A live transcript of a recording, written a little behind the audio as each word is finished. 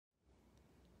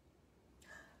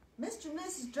Mr. and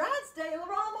Mrs. Drysdale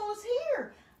are almost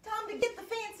here. Time to get the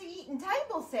fancy eating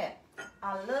table set.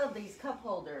 I love these cup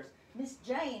holders. Miss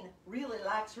Jane really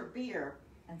likes her beer,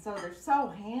 and so they're so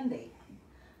handy.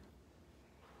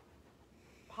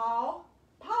 Paul,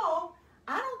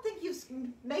 I don't think you've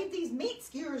made these meat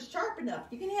skewers sharp enough.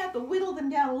 You're going to have to whittle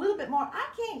them down a little bit more. I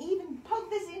can't even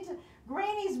poke this into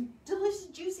Granny's delicious,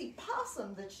 juicy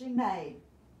possum that she made.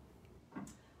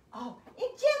 Oh, and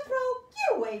Jethro,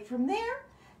 get away from there.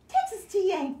 Texas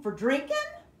tea ain't for drinking.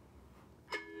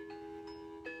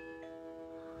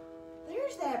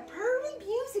 There's that purty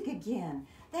music again.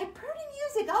 That purty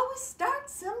music always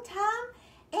starts sometime,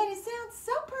 and it sounds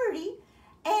so pretty,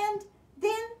 and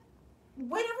then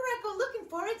whenever I go looking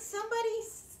for it,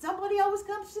 somebody always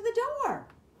comes to the door.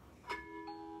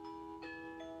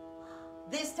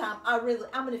 This time, I'm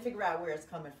going to figure out where it's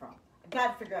coming from. I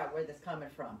got to figure out where this is coming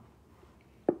from.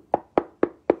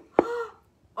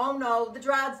 Oh no, the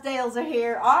Drysdales are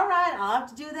here. All right, I'll have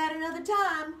to do that another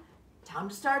time. Time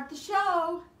to start the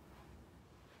show.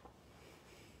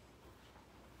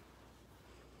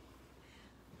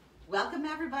 Welcome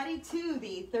everybody to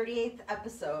the 38th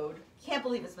episode. Can't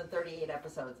believe it's been 38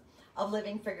 episodes of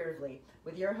Living Figuratively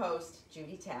with your host,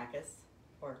 Judy Takis,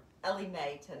 or Ellie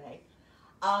Mae today.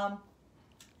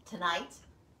 Tonight's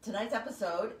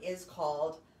episode is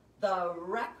called The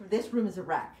Wreck. This room is a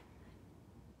wreck.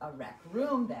 A rec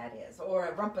room, that is, or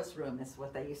a rumpus room is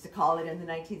what they used to call it in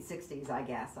the 1960s, I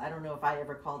guess. I don't know if I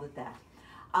ever called it that.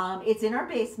 It's in our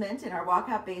basement, in our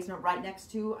walkout basement, right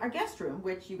next to our guest room,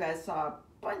 which you guys saw a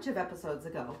bunch of episodes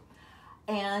ago.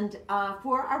 And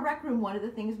for our rec room, one of the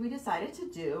things we decided to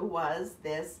do was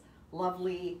this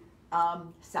lovely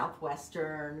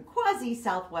southwestern,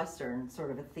 quasi-southwestern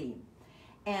sort of a theme.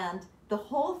 And the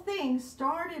whole thing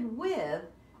started with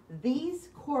these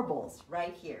corbels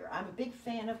right here. I'm a big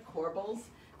fan of corbels.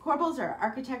 Corbels are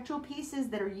architectural pieces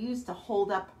that are used to hold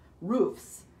up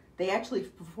roofs. They actually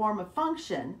perform a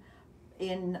function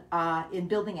in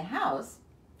building a house,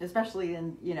 especially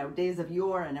in days of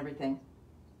yore and everything.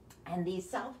 And these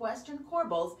southwestern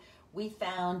corbels we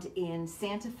found in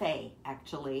Santa Fe,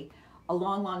 actually, a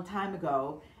long, long time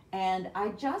ago. And I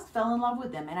just fell in love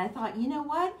with them. And I thought, you know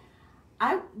what?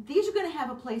 These are going to have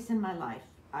a place in my life.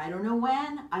 I don't know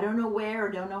when, I don't know where, or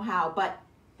don't know how, but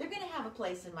they're going to have a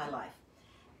place in my life.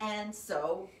 And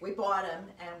so we bought them,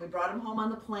 and we brought them home on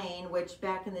the plane, which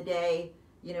back in the day,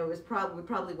 we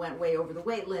probably went way over the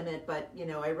weight limit, but,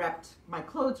 I wrapped my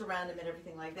clothes around them and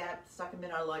everything like that, stuck them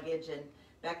in our luggage, and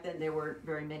back then there weren't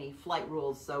very many flight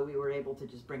rules, so we were able to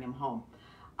just bring them home.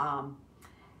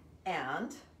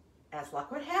 And as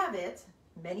luck would have it,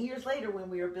 many years later when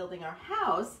we were building our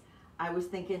house, I was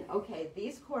thinking, okay,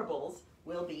 these corbels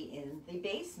will be in the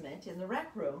basement, in the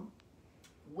rec room,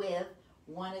 with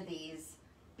one of these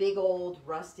big old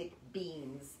rustic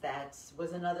beams. That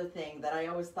was another thing that I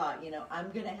always thought,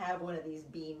 I'm going to have one of these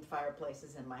beam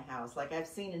fireplaces in my house. Like, I've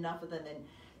seen enough of them in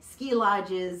ski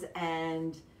lodges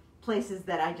and places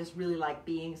that I just really like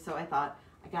being, so I thought,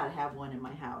 I got to have one in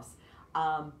my house.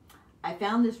 I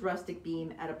found this rustic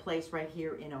beam at a place right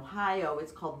here in Ohio.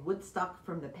 It's called Woodstock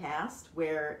from the Past,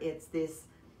 where it's this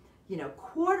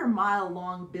quarter-mile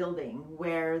long building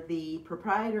where the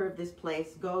proprietor of this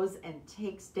place goes and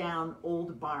takes down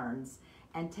old barns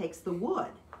and takes the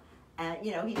wood. And,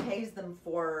 he pays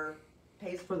for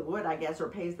the wood, I guess, or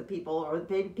pays the people, or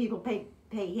the people pay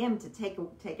him to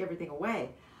take everything away.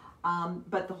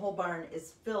 But the whole barn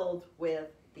is filled with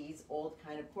these old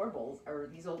kind of corbels, or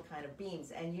these old kind of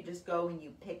beams, and you just go and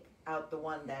you pick out the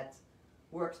one that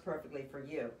works perfectly for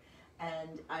you.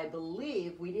 And I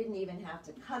believe we didn't even have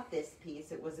to cut this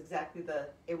piece. It was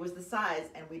the size,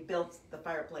 and we built the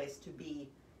fireplace to be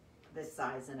this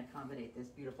size and accommodate this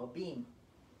beautiful beam.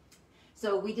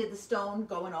 So we did the stone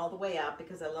going all the way up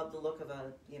because I love the look of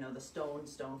the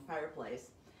stone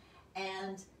fireplace.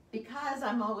 And because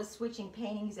I'm always switching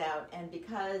paintings out, and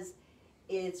because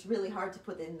it's really hard to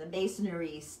put in the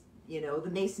masonry,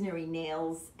 the masonry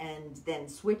nails and then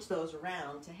switch those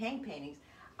around to hang paintings,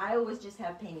 I always just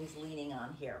have paintings leaning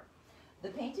on here. The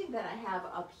painting that I have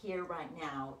up here right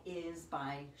now is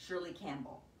by Shirley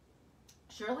Campbell.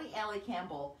 Shirley Aley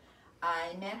Campbell,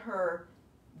 I met her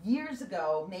years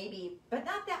ago, but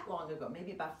not that long ago,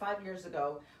 maybe about 5 years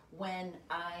ago, when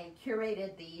I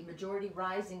curated the Majority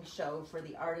Rising show for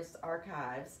the Artists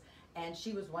Archives, and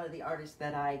she was one of the artists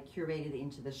that I curated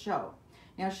into the show.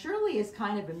 Now, Shirley is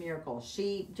kind of a miracle.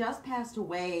 She just passed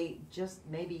away just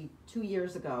maybe 2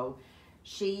 years ago.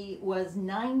 She was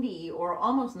 90 or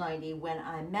almost 90 when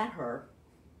I met her,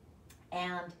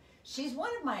 and she's one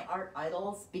of my art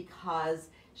idols because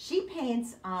She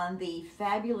paints on the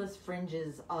fabulous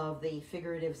fringes of the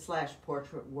figurative /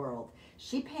 portrait world.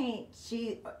 She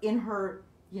in her,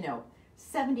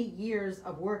 70 years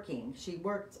of working, she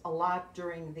worked a lot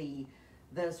during the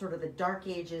sort of the dark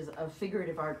ages of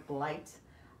figurative art blight,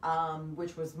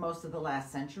 which was most of the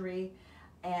last century.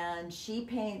 And she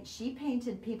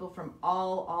painted people from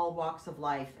all walks of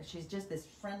life. She's just this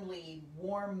friendly,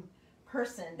 warm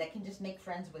person that can just make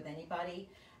friends with anybody.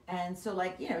 And so,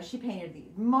 like, she painted the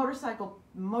motorcycle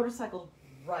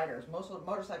riders,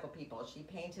 motorcycle people. She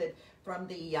painted from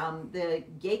the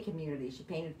gay community. She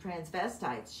painted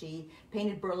transvestites. She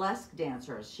painted burlesque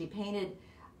dancers. She painted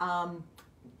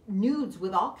nudes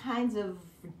with all kinds of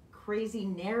crazy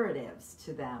narratives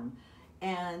to them.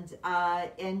 And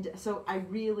so I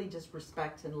really just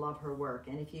respect and love her work.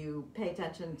 And if you pay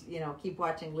attention, keep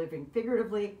watching Living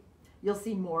Figuratively, you'll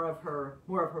see more of her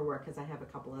work, because I have a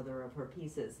couple other of her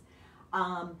pieces.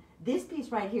 This piece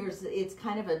right here it's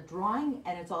kind of a drawing,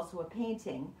 and it's also a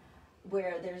painting,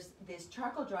 where there's this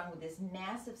charcoal drawing with this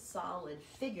massive solid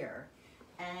figure.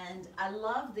 And I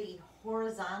love the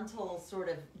horizontal sort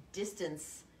of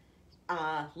distance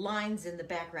lines in the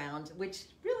background, which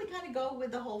really kind of go with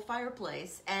the whole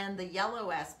fireplace, and the yellow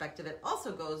aspect of it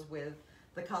also goes with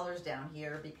the colors down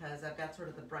here, because I've got sort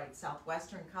of the bright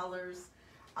southwestern colors.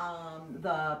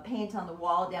 The paint on the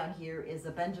wall down here is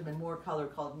a Benjamin Moore color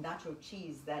called nacho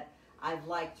cheese that I've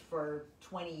liked for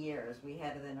 20 years. We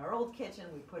had it in our old kitchen,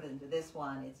 we put it into this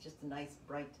one. It's just a nice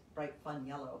bright fun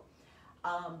yellow.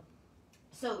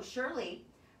 So Shirley,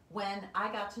 when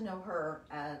I got to know her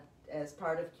as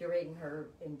part of curating her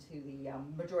into the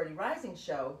Majority Rising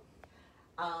show,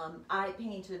 I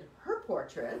painted her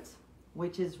portrait,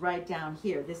 which is right down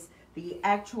here. The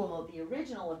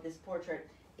original of this portrait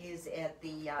is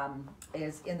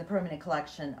is in the permanent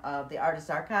collection of the Artist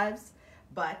Archives,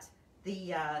 but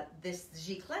this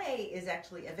giclée is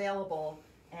actually available,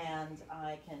 and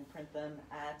I can print them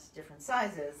at different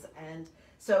sizes. And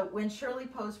so when Shirley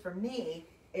posed for me,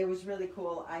 it was really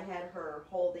cool. I had her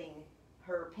holding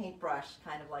her paintbrush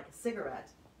kind of like a cigarette,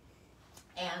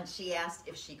 and she asked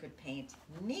if she could paint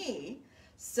me.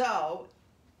 So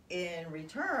in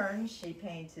return, she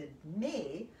painted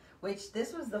me, which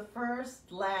this was the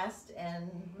first, last, and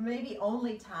maybe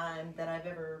only time that I've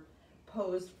ever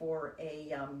posed for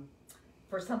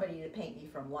for somebody to paint me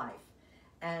from life.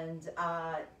 And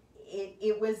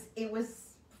it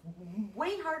was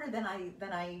way harder than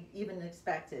I even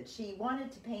expected. She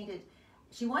wanted to paint it.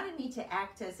 She wanted me to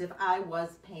act as if I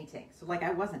was painting. So like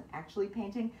I wasn't actually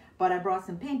painting, but I brought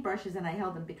some paintbrushes and I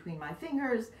held them between my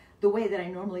fingers the way that I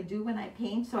normally do when I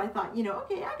paint. So I thought,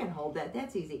 okay, I can hold that.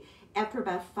 That's easy. After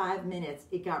about 5 minutes,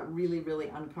 it got really, really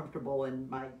uncomfortable, and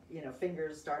my,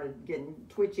 fingers started getting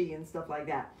twitchy and stuff like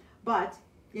that. But,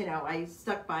 I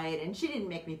stuck by it, and she didn't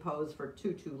make me pose for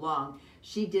too long.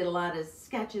 She did a lot of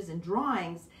sketches and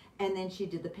drawings, and then she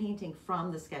did the painting from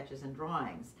the sketches and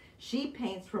drawings. She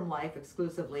paints from life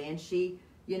exclusively, and she,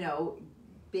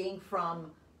 being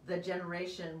from the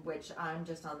generation which I'm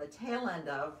just on the tail end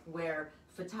of, where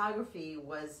photography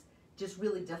was just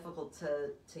really difficult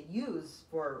to use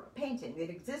for painting. It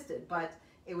existed, but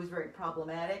it was very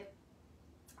problematic.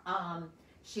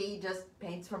 She just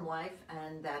paints from life,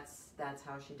 and that's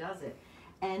how she does it.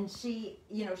 And she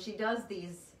does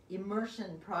these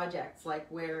immersion projects, like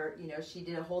where, she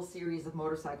did a whole series of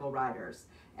motorcycle riders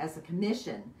as a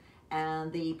commission,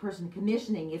 and the person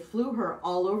commissioning it flew her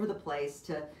all over the place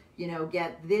to,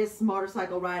 get this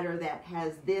motorcycle rider that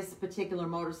has this particular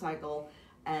motorcycle,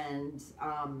 and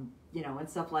and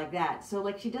stuff like that. So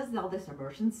like she does all this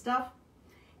immersion stuff.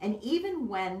 And even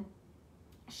when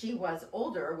she was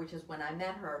older, which is when I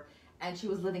met her, and she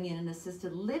was living in an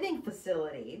assisted living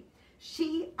facility,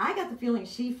 I got the feeling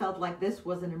she felt like this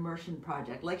was an immersion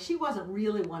project. Like she wasn't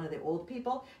really one of the old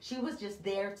people. She was just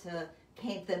there to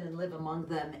paint them and live among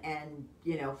them, and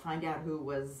find out who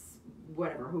was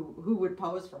whatever, who would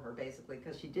pose for her, basically,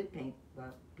 because she did paint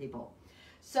the people.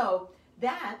 So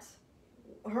that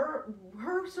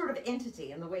her sort of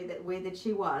entity and the way that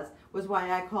she was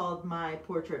why I called my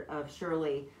portrait of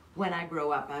Shirley, when I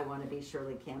grow up, I want to be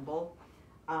Shirley Campbell,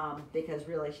 because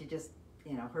really she just,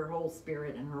 her whole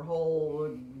spirit and her whole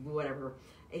whatever,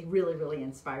 it really, really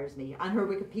inspires me. On her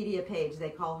Wikipedia page, they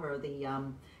call her the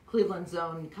Cleveland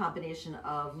Zone combination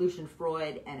of Lucian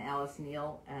Freud and Alice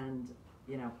Neal, and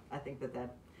I think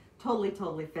that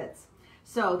totally fits.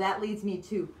 So that leads me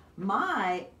to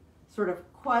my sort of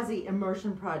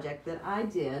quasi-immersion project that I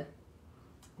did,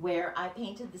 where I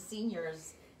painted the senior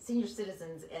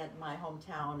citizens at my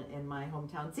hometown, in my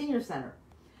hometown senior center.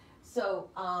 So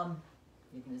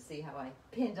you're going to see how I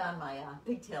pinned on my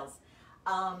pigtails.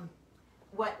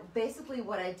 basically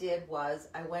what I did was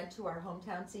I went to our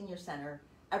hometown senior center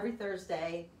every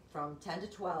Thursday from 10 to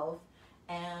 12,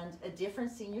 and a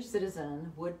different senior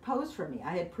citizen would pose for me.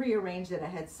 I had prearranged it, I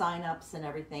had sign-ups and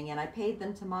everything, and I paid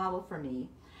them to model for me.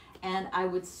 And I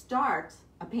would start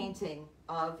a painting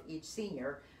of each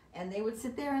senior, and they would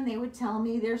sit there and they would tell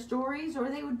me their stories, or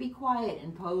they would be quiet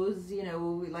and pose, you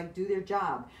know, like do their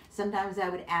job. Sometimes I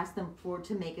would ask them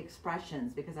to make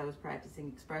expressions, because I was practicing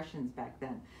expressions back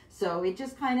then. So it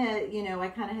just kind of, you know, I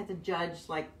kind of had to judge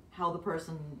like how the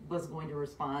person was going to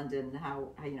respond and how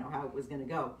you know, how it was going to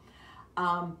go.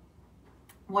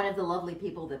 One of the lovely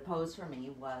people that posed for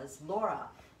me was Laura,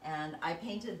 and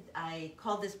I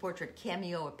called this portrait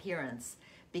Cameo Appearance,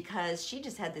 because she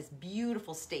just had this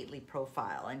beautiful stately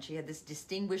profile, and she had this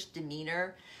distinguished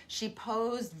demeanor. She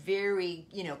posed very,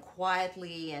 you know,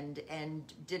 quietly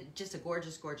and did just a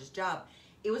gorgeous, gorgeous job.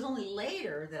 It was only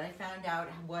later that I found out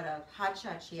what a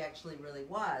hotshot she actually really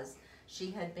was. She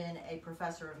had been a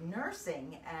professor of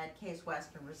nursing at Case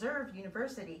Western Reserve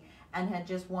University and had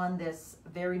just won this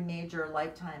very major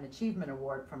Lifetime Achievement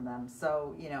Award from them.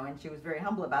 So, you know, and she was very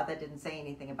humble about that, didn't say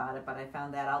anything about it, but I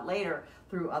found that out later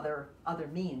through other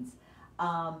means.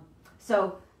 And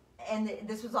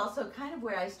this was also kind of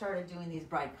where I started doing these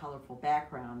bright, colorful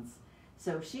backgrounds.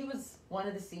 So she was one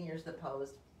of the seniors that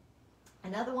posed.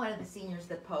 Another one of the seniors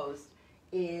that posed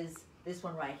is this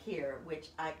one right here, which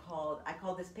I called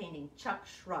this painting Chuck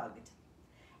Shrugged.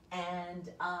 And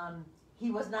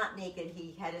he was not naked.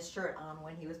 He had his shirt on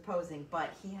when he was posing,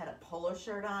 but he had a polo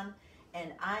shirt on.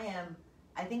 And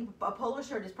I think a polo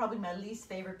shirt is probably my least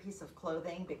favorite piece of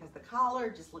clothing, because the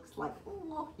collar just looks like,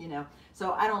 oh, you know.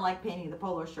 So I don't like painting the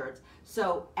polo shirts.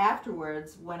 So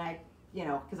afterwards, when I, you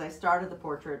know, because I started the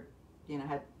portrait, you know,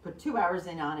 had put 2 hours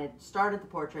in on it, started the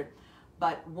portrait,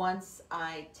 but once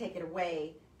I take it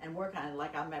away and work on it,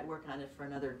 like I might work on it for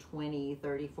another 20,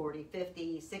 30, 40,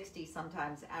 50, 60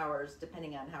 sometimes hours,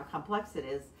 depending on how complex it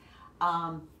is,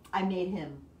 I made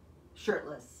him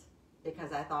shirtless,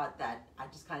 because I thought that, I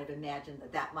just kind of imagined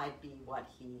that that might be what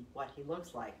he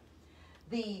looks like.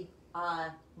 The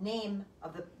name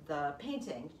of the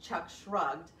painting, Chuck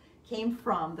Shrugged, came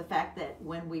from the fact that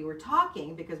when we were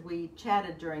talking, because we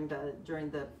chatted during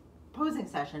the posing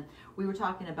session, we were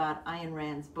talking about Ayn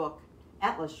Rand's book,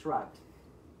 Atlas Shrugged.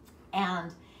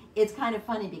 And it's kind of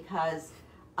funny because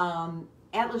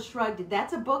Atlas Shrugged,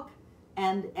 that's a book,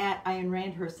 and Ayn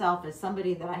Rand herself is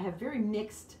somebody that I have very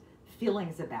mixed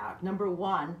feelings about. Number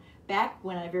one, back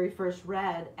when I very first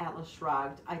read Atlas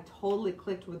Shrugged, I totally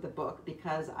clicked with the book,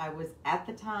 because I was at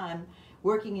the time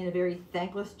working in a very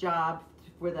thankless job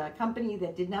with a company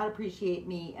that did not appreciate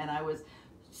me, and I was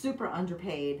super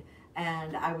underpaid,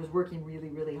 and I was working really,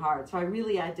 really hard. So I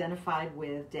really identified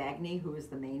with Dagny, who is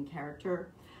the main character.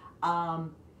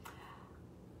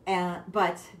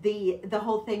 But the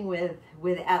whole thing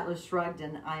with Atlas Shrugged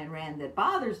and Ayn Rand that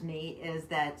bothers me is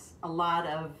that a lot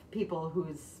of people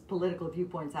whose political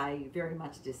viewpoints I very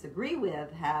much disagree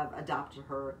with have adopted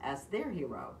her as their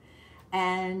hero.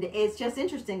 And it's just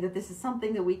interesting that this is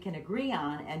something that we can agree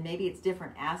on, and maybe it's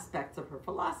different aspects of her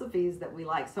philosophies that we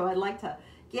like. So I'd like to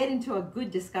get into a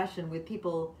good discussion with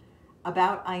people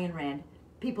about Ayn Rand,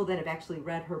 people that have actually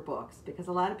read her books, because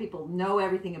a lot of people know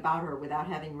everything about her without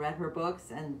having read her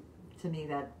books. And to me,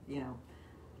 that, you know,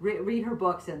 read her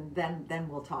books and then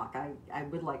we'll talk. I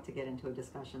would like to get into a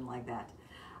discussion like that.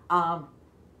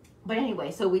 But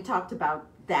anyway, so we talked about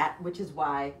that, which is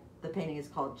why the painting is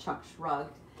called Chuck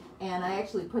Shrugged. And I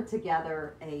actually put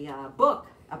together a book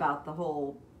about the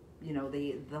whole, you know,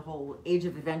 the whole Age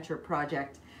of Adventure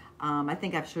project. I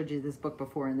think I've showed you this book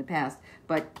before in the past,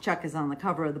 but Chuck is on the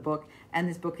cover of the book, and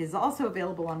this book is also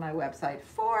available on my website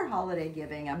for holiday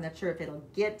giving. I'm not sure if it'll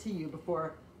get to you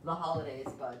before the holidays,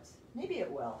 but maybe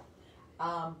it will.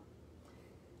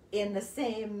 In the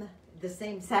same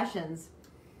sessions,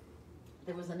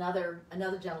 there was another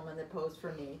gentleman that posed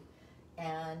for me,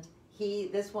 and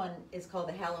this one is called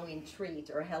a Halloween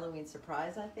Treat, or a Halloween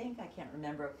Surprise, I think. I can't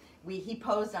remember. He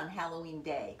posed on Halloween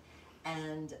Day,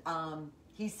 and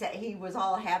he said, he was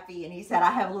all happy, and he said,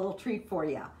 "I have a little treat for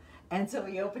you." And so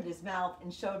he opened his mouth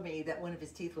and showed me that one of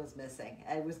his teeth was missing.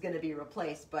 It was going to be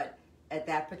replaced, but at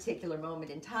that particular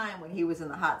moment in time, when he was in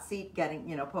the hot seat getting,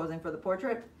 you know, posing for the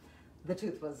portrait, the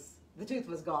tooth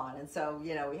was gone. And so,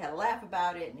 you know, we had a laugh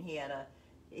about it, and he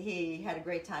had a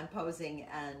great time posing,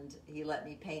 and he let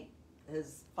me paint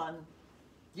his fun,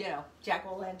 you know,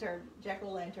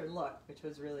 jack-o'-lantern look, which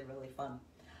was really, really fun.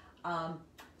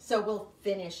 So we'll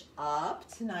finish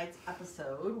up tonight's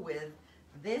episode with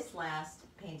this last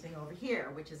painting over here,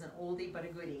 which is an oldie but a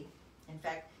goodie. In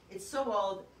fact, it's so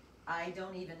old, I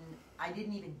didn't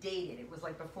even date it. It was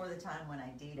like before the time when I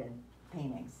dated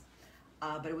paintings.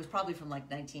 But it was probably from like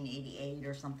 1988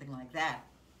 or something like that.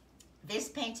 This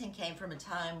painting came from a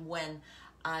time when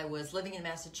I was living in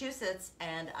Massachusetts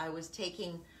and I was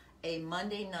taking a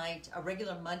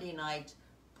regular Monday night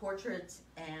portrait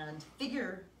and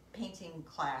figure painting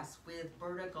class with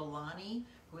Berta Golani,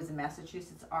 who is a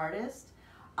Massachusetts artist.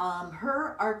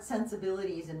 Her art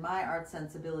sensibilities and my art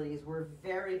sensibilities were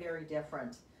very, very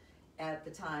different at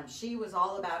the time. She was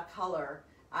all about color.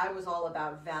 I was all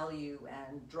about value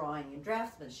and drawing and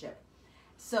draftsmanship.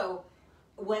 So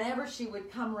whenever she would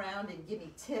come around and give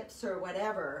me tips or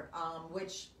whatever,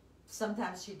 which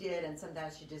sometimes she did and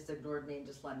sometimes she just ignored me and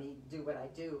just let me do what I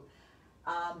do,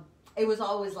 it was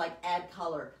always like add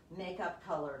color, make up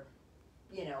color,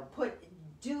 you know,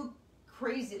 do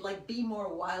crazy, like be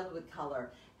more wild with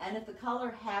color. And if the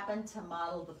color happened to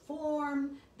model the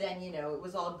form, then, you know, it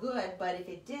was all good. But if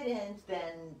it didn't,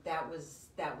 then that was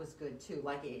good too.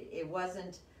 Like it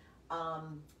wasn't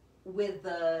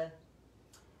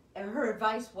her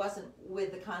advice wasn't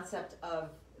with the concept of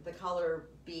the color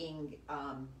being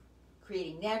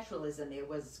creating naturalism. It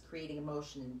was creating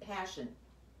emotion and passion.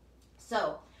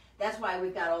 So that's why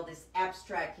we've got all this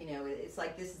abstract, you know, it's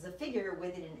like this is a figure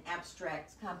within an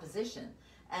abstract composition.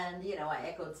 And, you know, I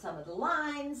echoed some of the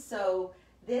lines. So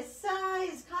this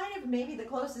is kind of maybe the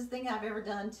closest thing I've ever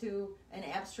done to an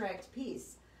abstract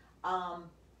piece. And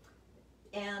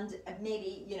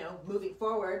maybe, you know, moving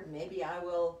forward, maybe I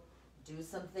will do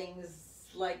some things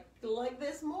like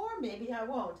this more. Maybe I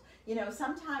won't. You know,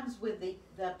 sometimes with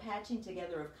the patching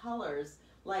together of colors,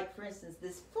 like for instance,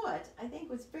 this foot, I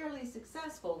think was fairly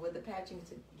successful with the patching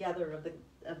together of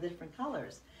the different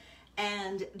colors.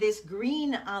 And this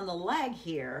green on the leg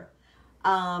here,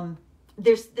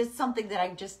 there's something that I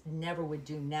just never would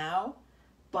do now,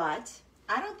 but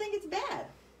I don't think it's bad.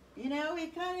 You know,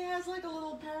 it kind of has like a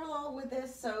little parallel with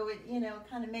this, so it, you know,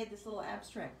 kind of made this little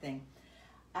abstract thing.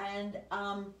 And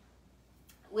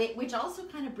which also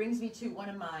kind of brings me to one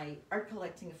of my art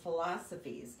collecting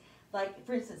philosophies. Like,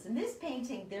 for instance, in this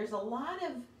painting, there's a lot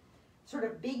of sort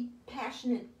of big,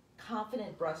 passionate,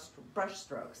 confident brush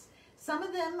strokes. Some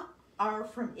of them are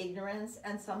from ignorance,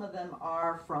 and some of them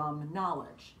are from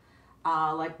knowledge.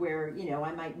 Like where, you know,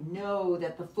 I might know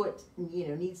that the foot, you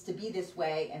know, needs to be this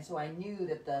way, and so I knew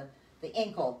that the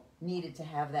ankle needed to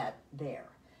have that there.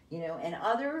 You know, and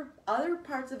other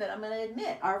parts of it, I'm going to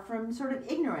admit, are from sort of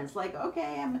ignorance. Like,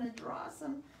 okay, I'm going to draw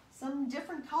some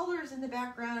different colors in the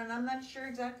background, and I'm not sure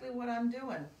exactly what I'm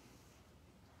doing.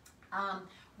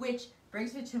 Which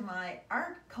brings me to my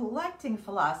art collecting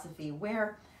philosophy,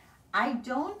 where I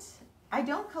don't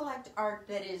collect art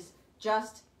that is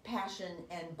just passion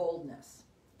and boldness,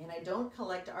 and I don't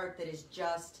collect art that is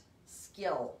just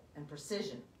skill and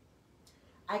precision.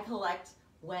 I collect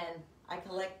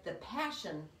the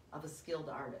passion of a skilled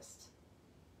artist.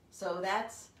 So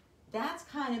that's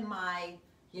kind of my,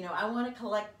 you know, I want to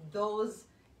collect those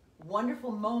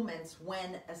wonderful moments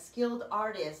when a skilled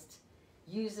artist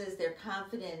uses their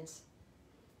confident,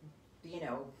 you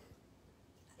know,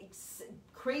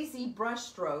 crazy brush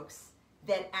strokes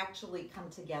that actually come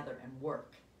together and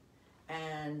work.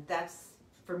 And that's,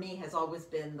 for me, has always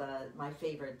been my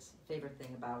favorite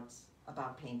thing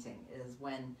about painting, is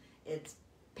when it's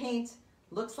paint,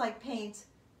 looks like paint,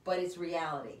 but it's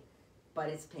reality, but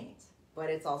it's paint, but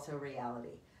it's also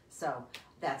reality. So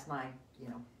that's my, you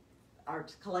know,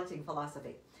 art collecting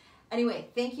philosophy. Anyway,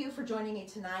 thank you for joining me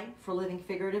tonight for Living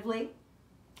Figuratively.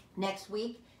 Next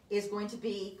week is going to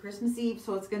be Christmas Eve,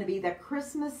 so it's going to be the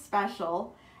Christmas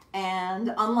special.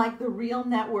 And unlike the real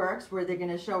networks where they're going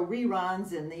to show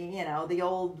reruns and the, you know, the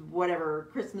old whatever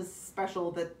Christmas special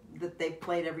that they've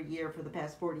played every year for the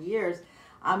past 40 years,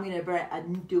 I'm going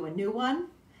to do a new one.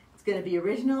 It's going to be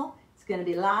original, it's going to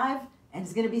be live, and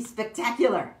it's going to be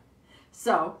spectacular.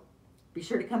 So be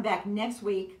sure to come back next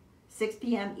week, 6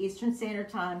 p.m. Eastern Standard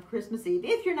Time, Christmas Eve,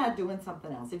 if you're not doing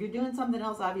something else. If you're doing something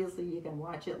else, obviously you can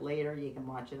watch it later. You can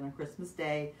watch it on Christmas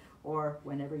Day or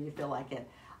whenever you feel like it.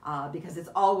 Because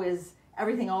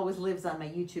everything always lives on my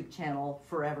YouTube channel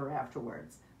forever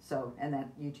afterwards. So, and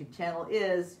that YouTube channel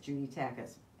is Judy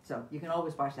Takis. So you can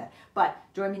always watch that. But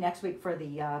join me next week for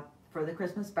the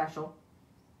Christmas special.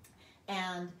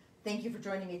 And thank you for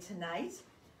joining me tonight.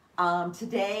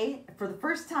 Today, for the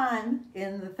first time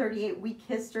in the 38-week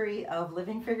history of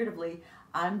Living Figuratively,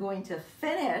 I'm going to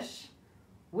finish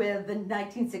with the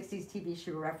 1960s TV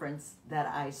show reference that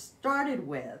I started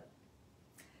with.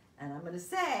 And I'm going to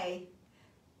say,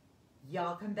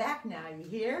 y'all come back now, you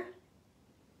hear?